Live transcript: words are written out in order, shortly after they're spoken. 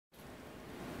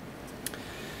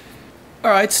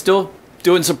Alright, still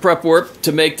doing some prep work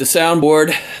to make the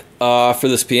soundboard for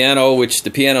this piano, which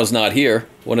the piano's not here.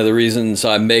 One of the reasons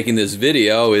I'm making this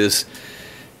video is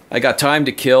I got time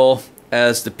to kill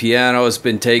as the piano has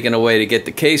been taken away to get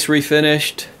the case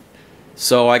refinished.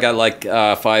 So I got like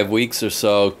 5 weeks or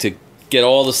so to get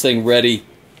all this thing ready,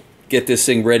 get this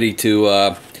thing ready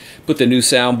to put the new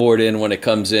soundboard in when it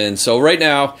comes in. So right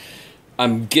now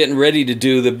I'm getting ready to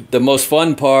do the most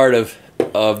fun part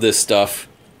of this stuff,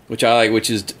 which I like, which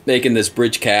is making this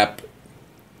bridge cap.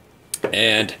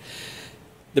 And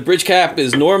the bridge cap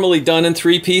is normally done in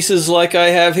 3 pieces like I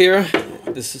have here.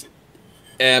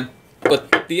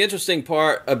 But the interesting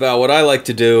part about what I like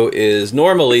to do is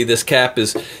normally this cap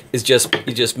is just,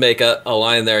 you just make a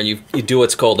line there and you do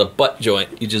what's called a butt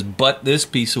joint. You just butt this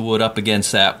piece of wood up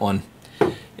against that one.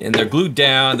 And they're glued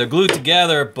down, they're glued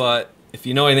together, but if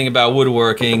you know anything about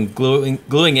woodworking,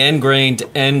 gluing end grain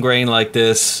to end grain like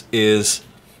this is,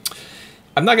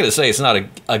 I'm not going to say it's not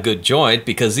a good joint,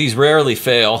 because these rarely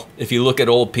fail. If you look at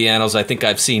old pianos, I think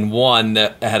I've seen one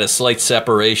that had a slight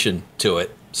separation to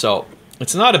it. So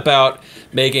it's not about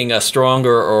making a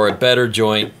stronger or a better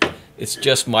joint. It's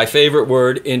just my favorite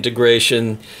word,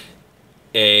 integration.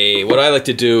 What I like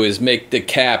to do is make the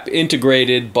cap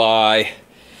integrated by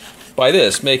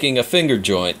this, making a finger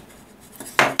joint.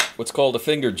 What's called a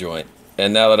finger joint.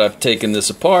 And now that I've taken this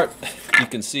apart, you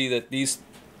can see that these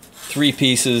 3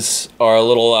 pieces are a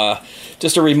little,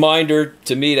 just a reminder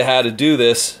to me to how to do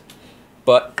this.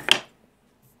 But,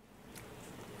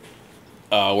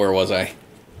 where was I?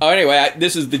 Oh, anyway,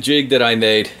 this is the jig that I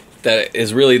made. That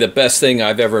is really the best thing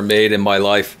I've ever made in my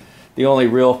life. The only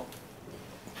real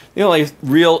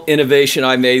innovation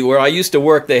I made. Where I used to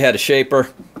work, they had a shaper.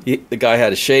 The guy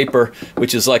had a shaper,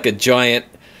 which is like a giant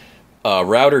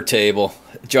router table,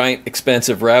 giant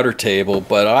expensive router table.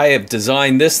 But I have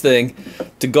designed this thing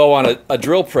to go on a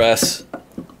drill press,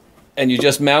 and you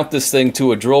just mount this thing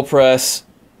to a drill press,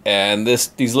 and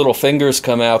these little fingers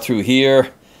come out through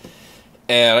here.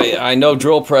 And I know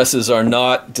drill presses are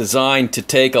not designed to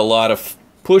take a lot of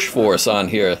push force on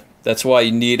here. That's why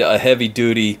you need a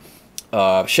heavy-duty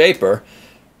shaper.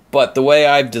 But the way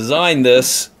I've designed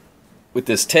this with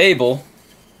this table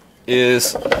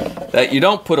is that you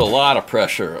don't put a lot of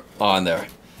pressure on there.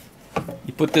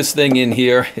 You put this thing in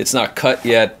here. It's not cut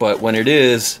yet, but when it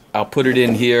is, I'll put it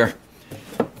in here.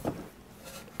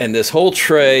 And this whole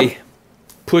tray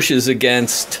pushes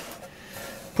against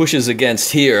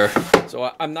here.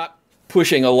 So I'm not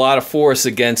pushing a lot of force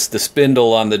against the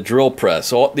spindle on the drill press.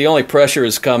 So the only pressure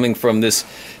is coming from this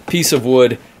piece of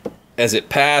wood as it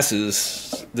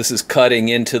passes. This is cutting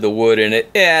into the wood, and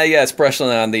it's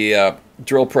pressuring on the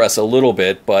drill press a little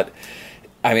bit, but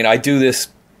I mean, I do this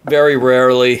very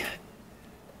rarely,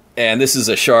 and this is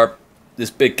this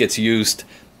bit gets used,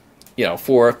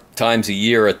 4 times a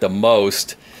year at the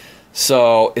most.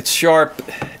 So it's sharp.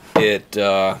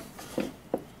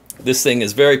 This thing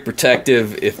is very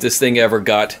protective. If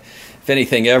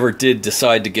anything ever did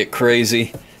decide to get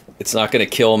crazy, it's not going to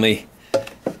kill me.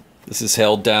 This is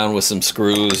held down with some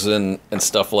screws and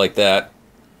stuff like that.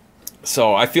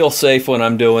 So I feel safe when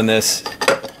I'm doing this.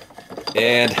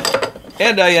 And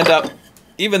I end up,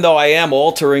 even though I am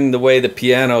altering the way the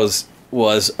piano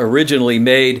was originally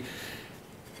made,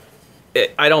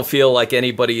 I don't feel like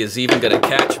anybody is even going to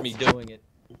catch me doing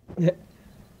it.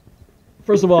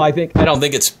 First of all, I don't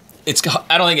think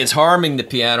it's harming the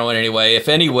piano in any way. If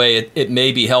any way, it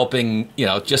may be helping,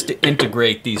 just to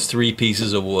integrate these 3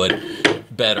 pieces of wood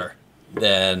better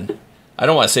than, I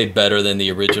don't want to say better than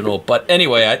the original, but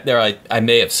anyway, I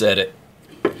may have said it.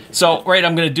 So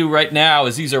I'm going to do right now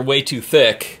is these are way too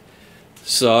thick.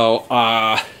 So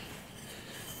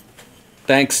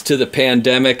thanks to the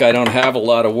pandemic, I don't have a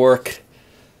lot of work.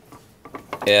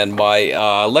 And my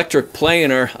electric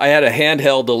planer, I had a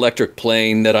handheld electric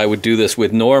plane that I would do this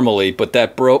with normally, but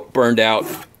that burned out.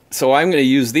 So I'm going to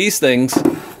use these things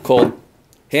called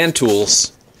hand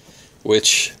tools,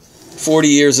 which 40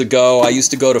 years ago I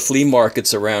used to go to flea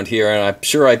markets around here, and I'm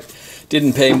sure I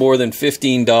didn't pay more than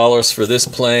 $15 for this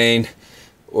plane,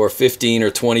 or 15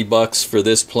 or 20 bucks for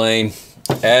this plane.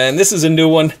 And this is a new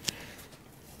one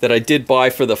that I did buy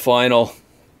for the final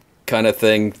kind of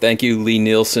thing. Thank you, Lee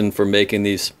Nielsen, for making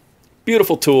these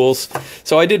beautiful tools.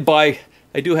 So I do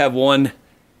have one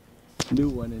new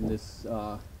one in this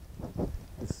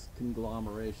this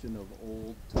conglomeration of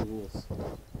old tools.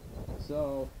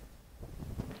 So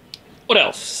what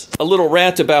else? A little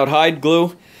rant about hide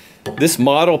glue. This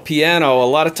model piano a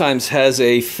lot of times has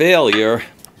a failure.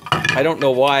 I don't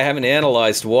know why. I haven't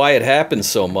analyzed why it happens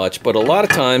so much, but a lot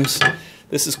of times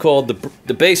this is called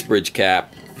the bass bridge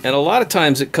cap, and a lot of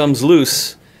times it comes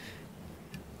loose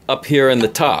up here in the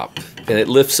top, and it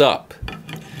lifts up.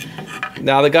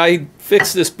 Now the guy who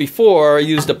fixed this before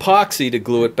used epoxy to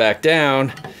glue it back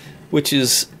down, which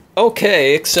is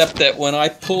okay, except that when I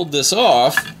pulled this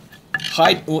off,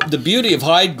 the beauty of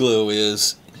hide glue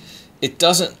is it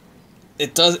doesn't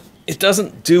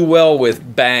do well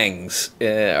with bangs,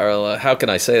 or how can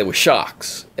I say it, with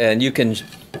shocks. And you can,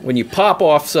 when you pop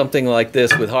off something like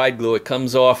this with hide glue, it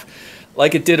comes off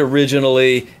like it did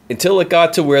originally until it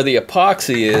got to where the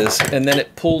epoxy is, and then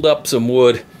it pulled up some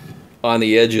wood on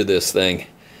the edge of this thing.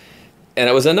 And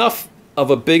it was enough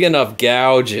of a big enough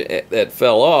gouge that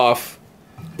fell off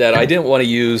that I didn't want to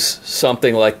use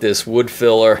something like this wood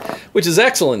filler, which is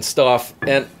excellent stuff,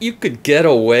 and you could get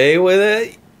away with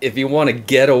it if you want to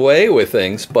get away with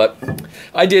things, but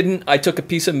I didn't. I took a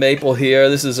piece of maple here.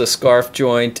 This is a scarf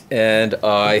joint, and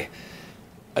I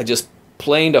just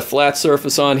planed a flat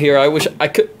surface on here.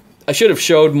 I should have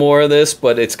showed more of this,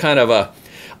 but it's kind of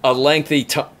a lengthy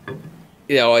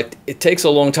you know, it takes a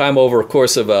long time over a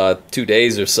course of 2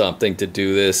 days or something to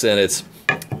do this, and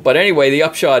but anyway, the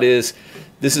upshot is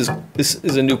this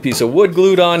is a new piece of wood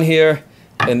glued on here,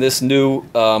 and this new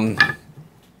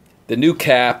the new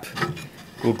cap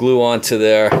will glue onto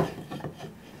there,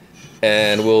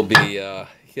 and we'll be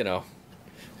you know,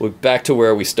 we're back to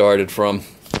where we started from.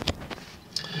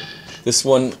 This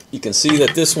one, you can see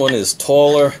that this one is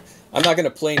taller. I'm not going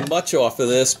to plane much off of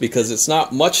this because it's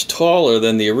not much taller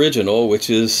than the original,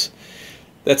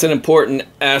 that's an important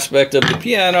aspect of the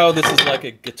piano. This is like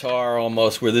a guitar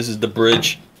almost, where this is the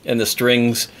bridge and the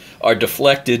strings are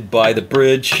deflected by the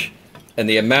bridge, and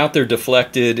the amount they're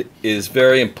deflected is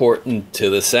very important to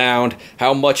the sound.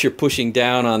 How much you're pushing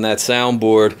down on that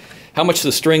soundboard, how much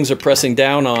the strings are pressing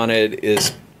down on it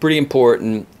is pretty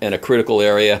important and a critical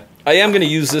area. I am going to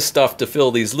use this stuff to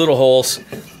fill these little holes.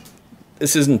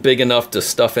 This isn't big enough to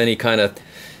stuff any kind of,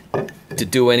 to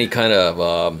do any kind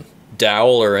of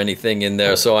dowel or anything in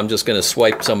there, so I'm just going to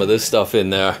swipe some of this stuff in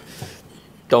there.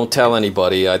 Don't tell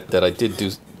anybody that I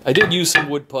did use some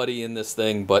wood putty in this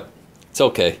thing, but it's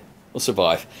okay. We'll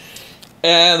survive.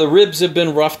 And the ribs have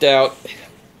been roughed out,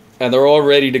 and they're all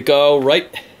ready to go. Right,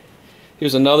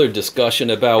 here's another discussion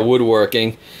about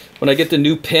woodworking. When I get the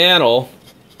new panel,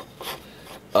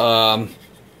 I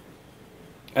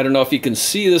don't know if you can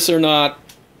see this or not,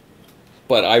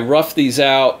 but I roughed these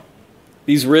out.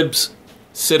 These ribs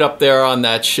sit up there on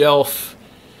that shelf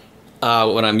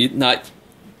when I'm not,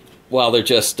 while they're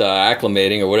just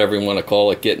acclimating or whatever you want to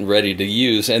call it, getting ready to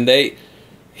use. And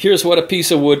here's what a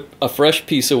piece of wood, a fresh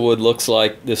piece of wood looks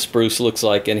like, this spruce looks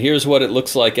like, and here's what it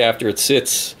looks like after it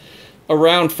sits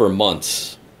around for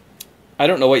months. I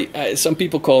don't know what, some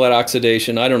people call that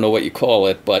oxidation. I don't know what you call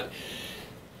it, but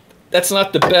that's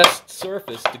not the best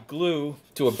surface to glue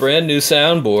to a brand new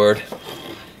soundboard,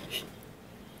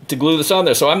 to glue this on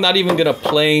there. So I'm not even going to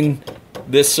plane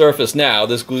this surface now,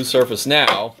 this glue surface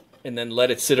now, and then let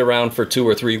it sit around for 2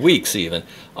 or 3 weeks even.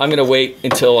 I'm going to wait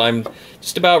until I'm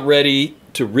just about ready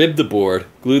to rib the board,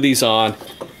 glue these on,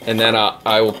 and then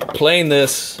I will plane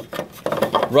this,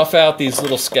 rough out these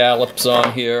little scallops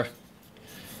on here.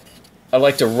 I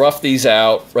like to rough these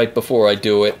out right before I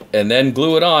do it, and then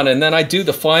glue it on, and then I do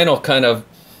the final kind of,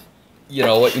 you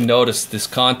know, what you notice, this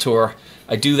contour.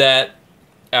 I do that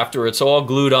after it's all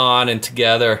glued on and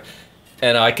together,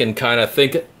 and I can kind of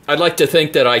think, I'd like to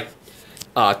think that I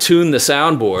tune the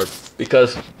soundboard,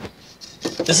 because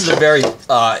this is a very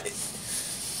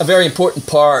important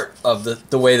part of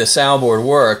the way the soundboard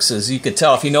works. As you can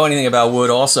tell, if you know anything about wood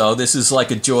also, this is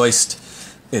like a joist.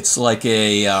 It's like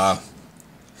a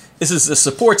this is the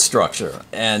support structure,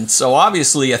 and so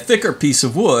obviously a thicker piece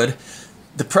of wood,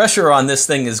 the pressure on this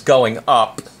thing is going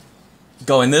up,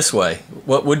 going this way,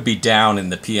 what would be down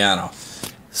in the piano.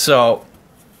 So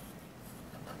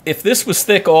if this was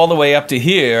thick all the way up to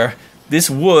here,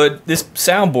 this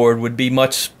soundboard would be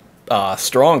much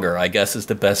stronger, I guess is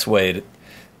the best way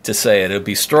to say it. It would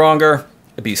be stronger,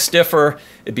 it'd be stiffer,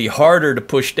 it'd be harder to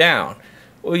push down.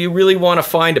 Well, you really want to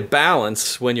find a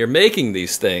balance when you're making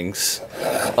these things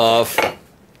of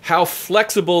how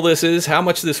flexible this is, how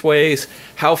much this weighs,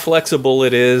 how flexible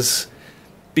it is,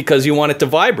 because you want it to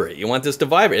vibrate. You want this to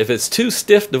vibrate. If it's too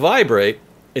stiff to vibrate,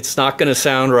 it's not going to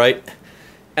sound right.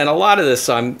 And a lot of this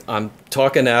I'm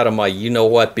talking out of my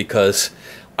you-know-what, because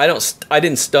I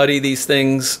didn't study these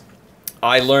things.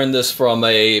 I learned this from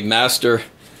a master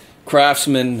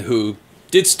craftsman who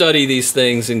did study these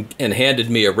things and handed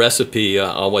me a recipe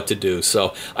on what to do.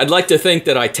 So I'd like to think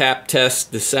that I tap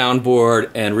test the soundboard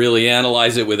and really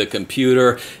analyze it with a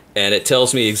computer, and it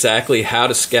tells me exactly how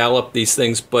to scallop these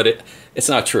things, but it's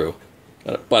not true.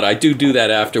 But I do that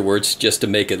afterwards just to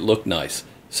make it look nice.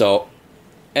 So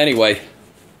anyway,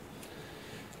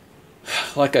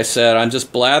 like I said, I'm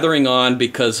just blathering on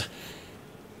because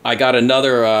I got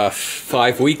another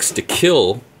 5 weeks to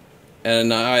kill,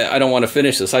 and I don't want to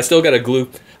finish this. I still got to glue.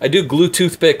 I do glue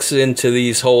toothpicks into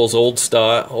these holes, old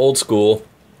school,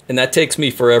 and that takes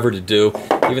me forever to do.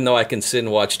 Even though I can sit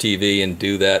and watch TV and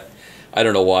do that, I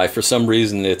don't know why. For some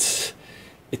reason, it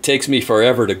takes me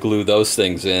forever to glue those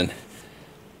things in.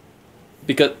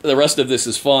 Because the rest of this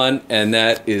is fun, and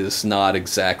that is not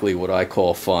exactly what I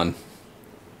call fun.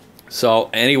 So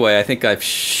anyway, I think I've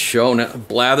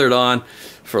blathered on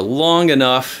for long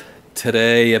enough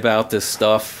today about this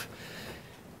stuff.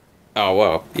 Oh,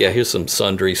 well, yeah, here's some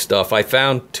sundry stuff. I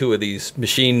found 2 of these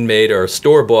machine-made or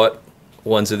store-bought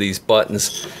ones of these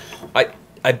buttons.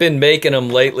 I've been making them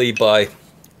lately by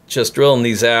just drilling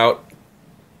these out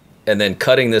and then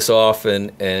cutting this off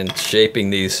and shaping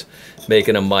these,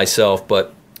 making them myself.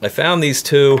 But I found these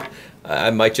 2. I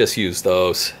might just use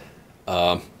those.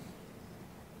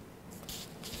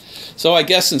 So I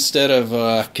guess instead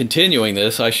of continuing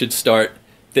this, I should start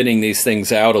thinning these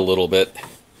things out a little bit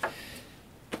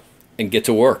and get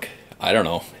to work. I don't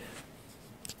know.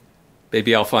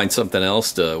 Maybe I'll find something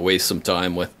else to waste some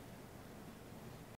time with.